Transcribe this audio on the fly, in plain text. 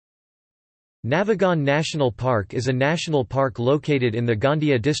Navegaon National Park is a national park located in the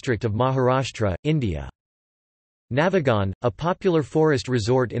Gondia district of Maharashtra, India. Navegaon, a popular forest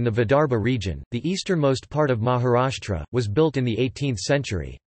resort in the Vidarbha region, the easternmost part of Maharashtra, was built in the 18th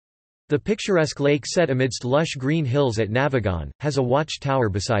century. The picturesque lake set amidst lush green hills at Navegaon, has a watch tower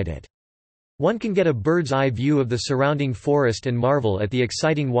beside it. One can get a bird's-eye view of the surrounding forest and marvel at the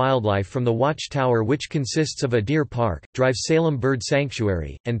exciting wildlife from the watchtower, which consists of a deer park, Drive Salem Bird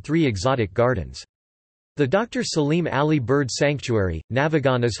Sanctuary, and 3 exotic gardens. The Dr. Salim Ali Bird Sanctuary,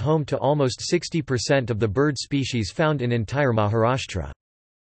 Navegaon is home to almost 60% of the bird species found in entire Maharashtra.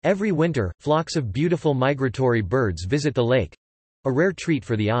 Every winter, flocks of beautiful migratory birds visit the lake—a rare treat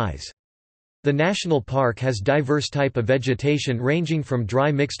for the eyes. The national park has diverse type of vegetation ranging from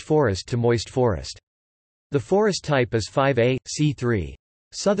dry mixed forest to moist forest. The forest type is 5A, C3.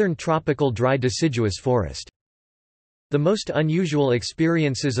 Southern tropical dry deciduous forest. The most unusual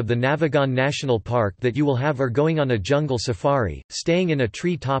experiences of the Navegaon National Park that you will have are going on a jungle safari, staying in a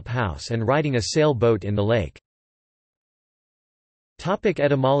tree-top house and riding a sailboat in the lake.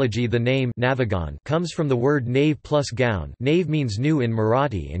 Etymology. The name Navegaon comes from the word nave plus gaon. Nave means new in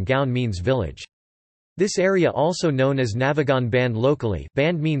Marathi and gaon means village. This area also known as Navegaon Band locally,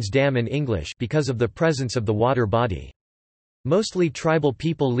 band means dam in English, because of the presence of the water body. Mostly tribal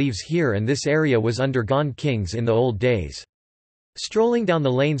people lives here, and this area was under Gaon kings in the old days. Strolling down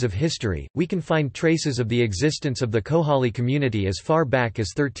the lanes of history, we can find traces of the existence of the Kohali community as far back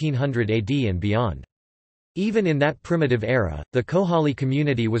as 1300 AD and beyond. Even in that primitive era, the Kohali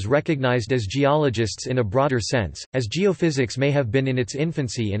community was recognized as geologists in a broader sense, as geophysics may have been in its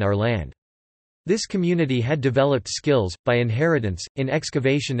infancy in our land. This community had developed skills, by inheritance, in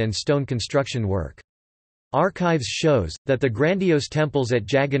excavation and stone construction work. Archives shows, that the grandiose temples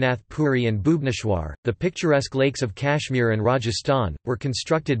at Jagannath Puri and Bhubaneswar, the picturesque lakes of Kashmir and Rajasthan, were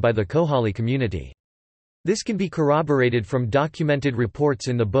constructed by the Kohali community. This can be corroborated from documented reports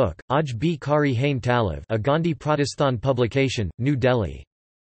in the book, Aj Bhi Kari Hain Talav, a Gandhi Pradesthan publication, New Delhi.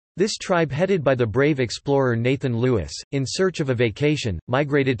 This tribe, headed by the brave explorer Nathan Lewis, in search of a vacation,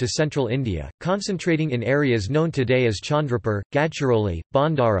 migrated to central India, concentrating in areas known today as Chandrapur, Gadchiroli,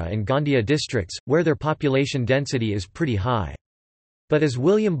 Bhandara and Gondia districts, where their population density is pretty high. But as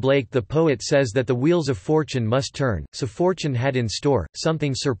William Blake the poet says that the wheels of fortune must turn, so fortune had in store,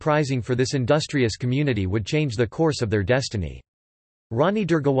 something surprising for this industrious community would change the course of their destiny. Rani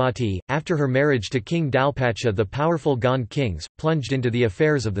Durgawati, after her marriage to King Dalpacha, the powerful Gaon kings, plunged into the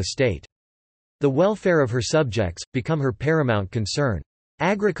affairs of the state. The welfare of her subjects, become her paramount concern.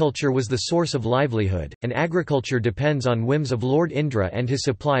 Agriculture was the source of livelihood, and agriculture depends on whims of Lord Indra and his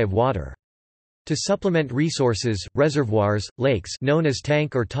supply of water. To supplement resources, reservoirs, lakes known as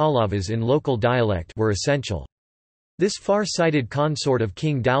tank or talavas in local dialect were essential. This far-sighted consort of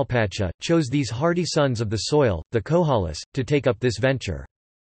King Dalpacha, chose these hardy sons of the soil, the Kohalis, to take up this venture.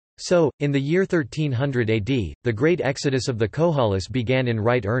 So, in the year 1300 AD, the great exodus of the Kohalis began in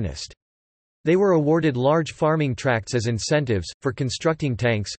right earnest. They were awarded large farming tracts as incentives, for constructing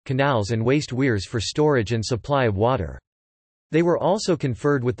tanks, canals and waste weirs for storage and supply of water. They were also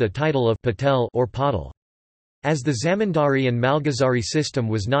conferred with the title of Patel or Patil. As the Zamindari and Malgazari system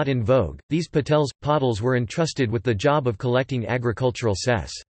was not in vogue, these Patels, Patils were entrusted with the job of collecting agricultural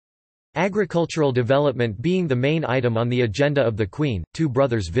cess. Agricultural development being the main item on the agenda of the Queen, 2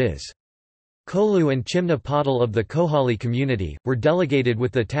 brothers viz. Kolu and Chimna Patil of the Kohali community, were delegated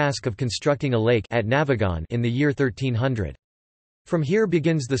with the task of constructing a lake at Navegaon in the year 1300. From here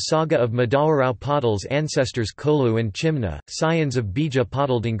begins the saga of Madhawarao Patil's ancestors Kolu and Chimna, scions of Bija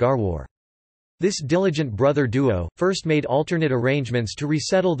Patil Dangarwar. This diligent brother duo, first made alternate arrangements to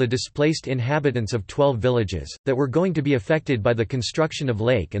resettle the displaced inhabitants of 12 villages, that were going to be affected by the construction of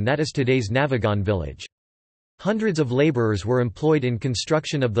lake, and that is today's Navegaon village. Hundreds of labourers were employed in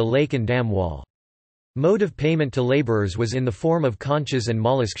construction of the lake and dam wall. Mode of payment to labourers was in the form of conchas and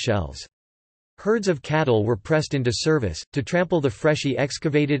mollusk shells. Herds of cattle were pressed into service, to trample the freshly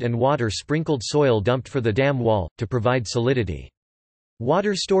excavated and water-sprinkled soil dumped for the dam wall, to provide solidity.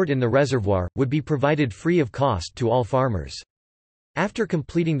 Water stored in the reservoir, would be provided free of cost to all farmers. After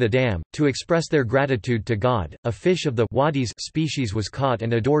completing the dam, to express their gratitude to God, a fish of the wadis species was caught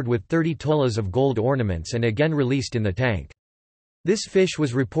and adored with 30 tolas of gold ornaments and again released in the tank. This fish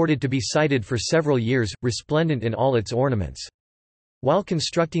was reported to be sighted for several years, resplendent in all its ornaments. While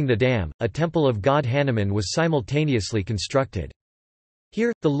constructing the dam, a temple of god Hanuman was simultaneously constructed.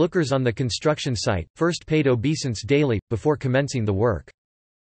 Here, the lookers on the construction site, first paid obeisance daily, before commencing the work.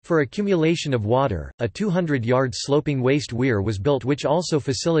 For accumulation of water, a 200-yard sloping waste weir was built which also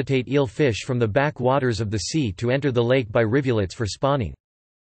facilitate eel fish from the back waters of the sea to enter the lake by rivulets for spawning.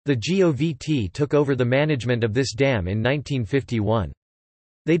 The GOVT took over the management of this dam in 1951.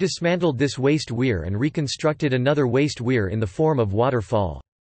 They dismantled this waste weir and reconstructed another waste weir in the form of waterfall.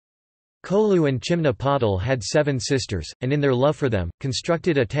 Kolu and Chimna Patil had 7 sisters, and in their love for them,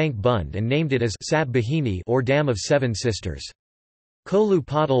 constructed a tank bund and named it as Sab Bahini or Dam of 7 Sisters. Kolu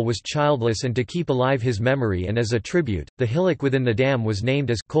Patil was childless, and to keep alive his memory and as a tribute, the hillock within the dam was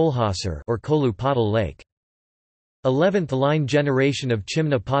named as Kolhasar or Kolu Patil Lake. 11th line generation of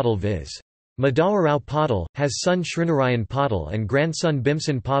Chimna Patil viz. Madawarao Patil, has son Srinarayan Patil and grandson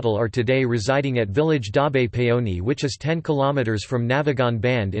Bimson Patil are today residing at village Dabe Payoni, which is 10 km from Navegaon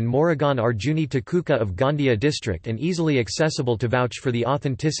Band in Moragan Arjuni Takuka of Gondia district and easily accessible to vouch for the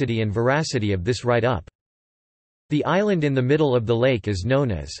authenticity and veracity of this write-up. The island in the middle of the lake is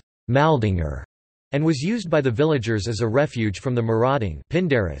known as Maldinger and was used by the villagers as a refuge from the marauding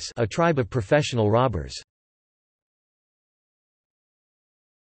Pindaris, a tribe of professional robbers.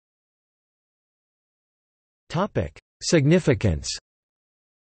 Significance.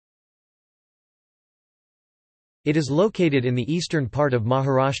 It is located in the eastern part of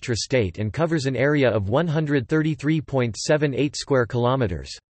Maharashtra state and covers an area of 133.78 square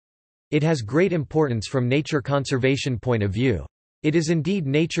kilometers. It has great importance from nature conservation point of view. It is indeed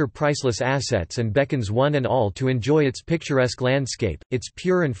nature priceless assets and beckons one and all to enjoy its picturesque landscape, its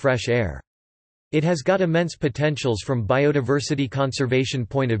pure and fresh air. It has got immense potentials from biodiversity conservation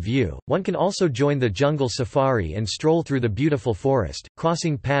point of view. One can also join the jungle safari and stroll through the beautiful forest,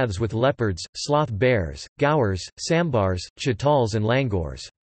 crossing paths with leopards, sloth bears, gaurs, sambars, chitals and langurs.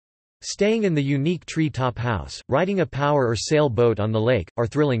 Staying in the unique tree-top house, riding a power or sail boat on the lake, are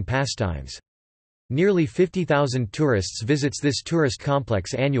thrilling pastimes. Nearly 50,000 tourists visits this tourist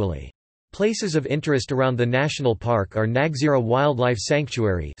complex annually. Places of interest around the national park are Nagzira Wildlife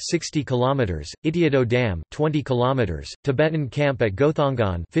Sanctuary 60 km, Ityado Dam 20 km, Tibetan Camp at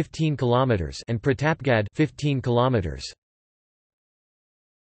Gothangan 15 km and Pratapgad 15 km.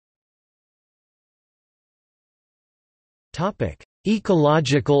 Topic: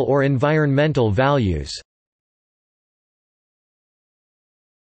 Ecological or environmental values.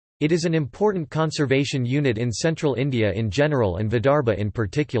 It is an important conservation unit in central India in general and Vidarbha in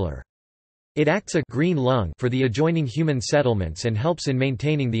particular. It acts a green lung for the adjoining human settlements and helps in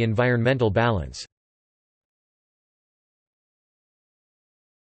maintaining the environmental balance.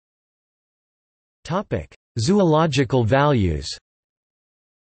 Topic: Zoological values.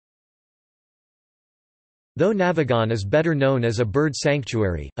 Though Navegaon is better known as a bird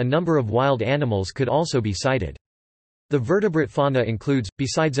sanctuary, a number of wild animals could also be sighted. The vertebrate fauna includes,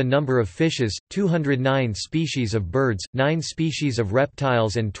 besides a number of fishes, 209 species of birds, 9 species of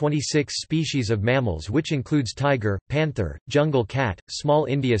reptiles and 26 species of mammals, which includes tiger, panther, jungle cat, small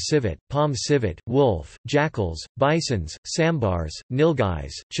India civet, palm civet, wolf, jackals, bisons, sambars,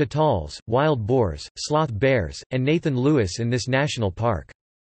 nilgais, chitals, wild boars, sloth bears, and Nathan Lewis in this national park.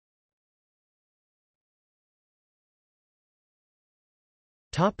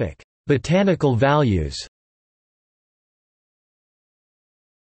 Botanical values.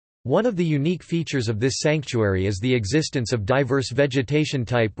 One of the unique features of this sanctuary is the existence of diverse vegetation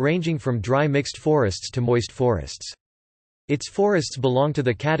type ranging from dry mixed forests to moist forests. Its forests belong to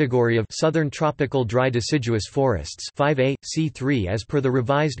the category of Southern Tropical Dry Deciduous Forests 5A, C3 as per the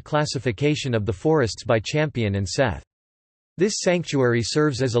revised classification of the forests by Champion and Seth. This sanctuary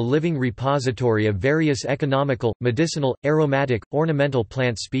serves as a living repository of various economical, medicinal, aromatic, ornamental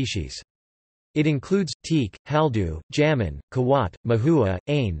plant species. It includes, teak, haldu, jamun, kawat, mahua,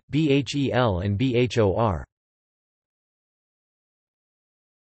 ain, bhel and bhor.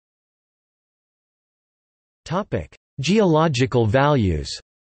 Geological values.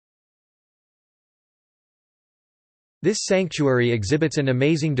 This sanctuary exhibits an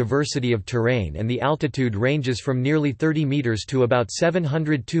amazing diversity of terrain and the altitude ranges from nearly 30 meters to about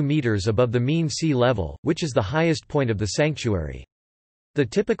 702 meters above the mean sea level, which is the highest point of the sanctuary. The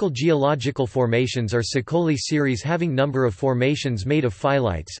typical geological formations are Sicoli series having number of formations made of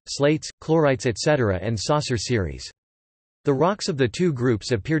phylites, slates, chlorites etc. and saucer series. The rocks of the two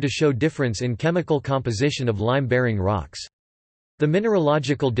groups appear to show difference in chemical composition of lime-bearing rocks. The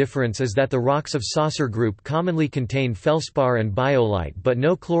mineralogical difference is that the rocks of saucer group commonly contain feldspar and biolite but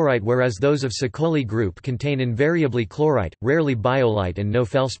no chlorite, whereas those of Sicoli group contain invariably chlorite, rarely biolite and no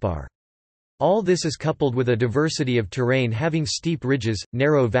feldspar. All this is coupled with a diversity of terrain having steep ridges,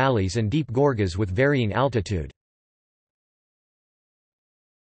 narrow valleys and deep gorges with varying altitude.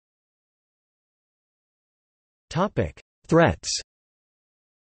 Threats.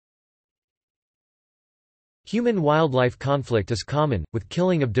 Human-wildlife conflict is common, with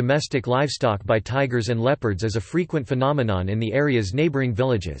killing of domestic livestock by tigers and leopards as a frequent phenomenon in the area's neighboring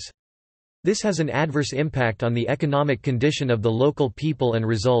villages. This has an adverse impact on the economic condition of the local people and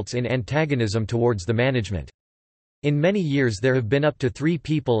results in antagonism towards the management. In many years there have been up to 3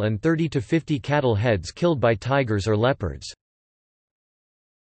 people and 30 to 50 cattle heads killed by tigers or leopards.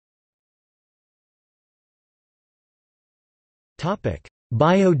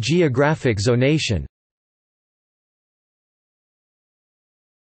 Bio-geographic zonation.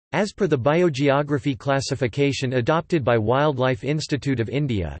 As per the biogeography classification adopted by Wildlife Institute of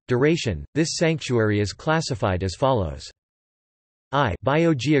India, duration, this sanctuary is classified as follows. I.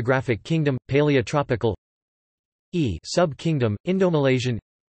 Biogeographic Kingdom, Paleotropical. E. Sub-Kingdom, Indo-Malaysian.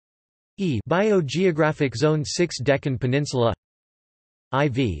 E. Biogeographic Zone 6 Deccan Peninsula.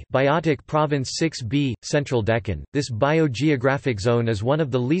 IV. Biotic Province 6B, Central Deccan. This biogeographic zone is one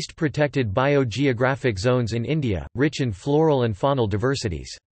of the least protected biogeographic zones in India, rich in floral and faunal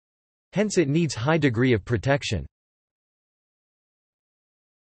diversities. Hence it needs high degree of protection.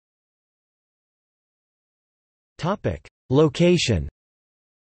 Location.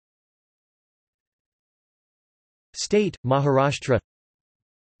 State, Maharashtra.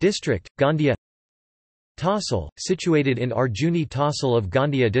 District, Gondia. Tahsil, situated in Arjuni Tahsil of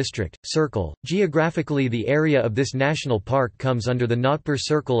Gondia district, Circle. Geographically the area of this national park comes under the Nagpur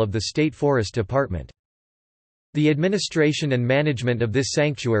Circle of the State Forest Department. The administration and management of this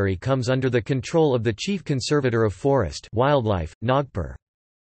sanctuary comes under the control of the Chief Conservator of Forest Wildlife, Nagpur.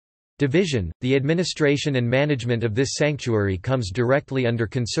 Division, the administration and management of this sanctuary comes directly under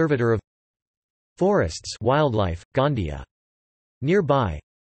Conservator of Forests Wildlife, Gondia. Nearby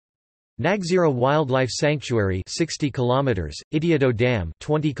Nagzira Wildlife Sanctuary 60 km, Idioto Dam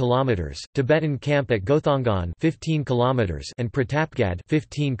 20 km, Tibetan Camp at Gothangan 15 km and Pratapgad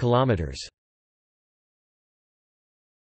 15 km.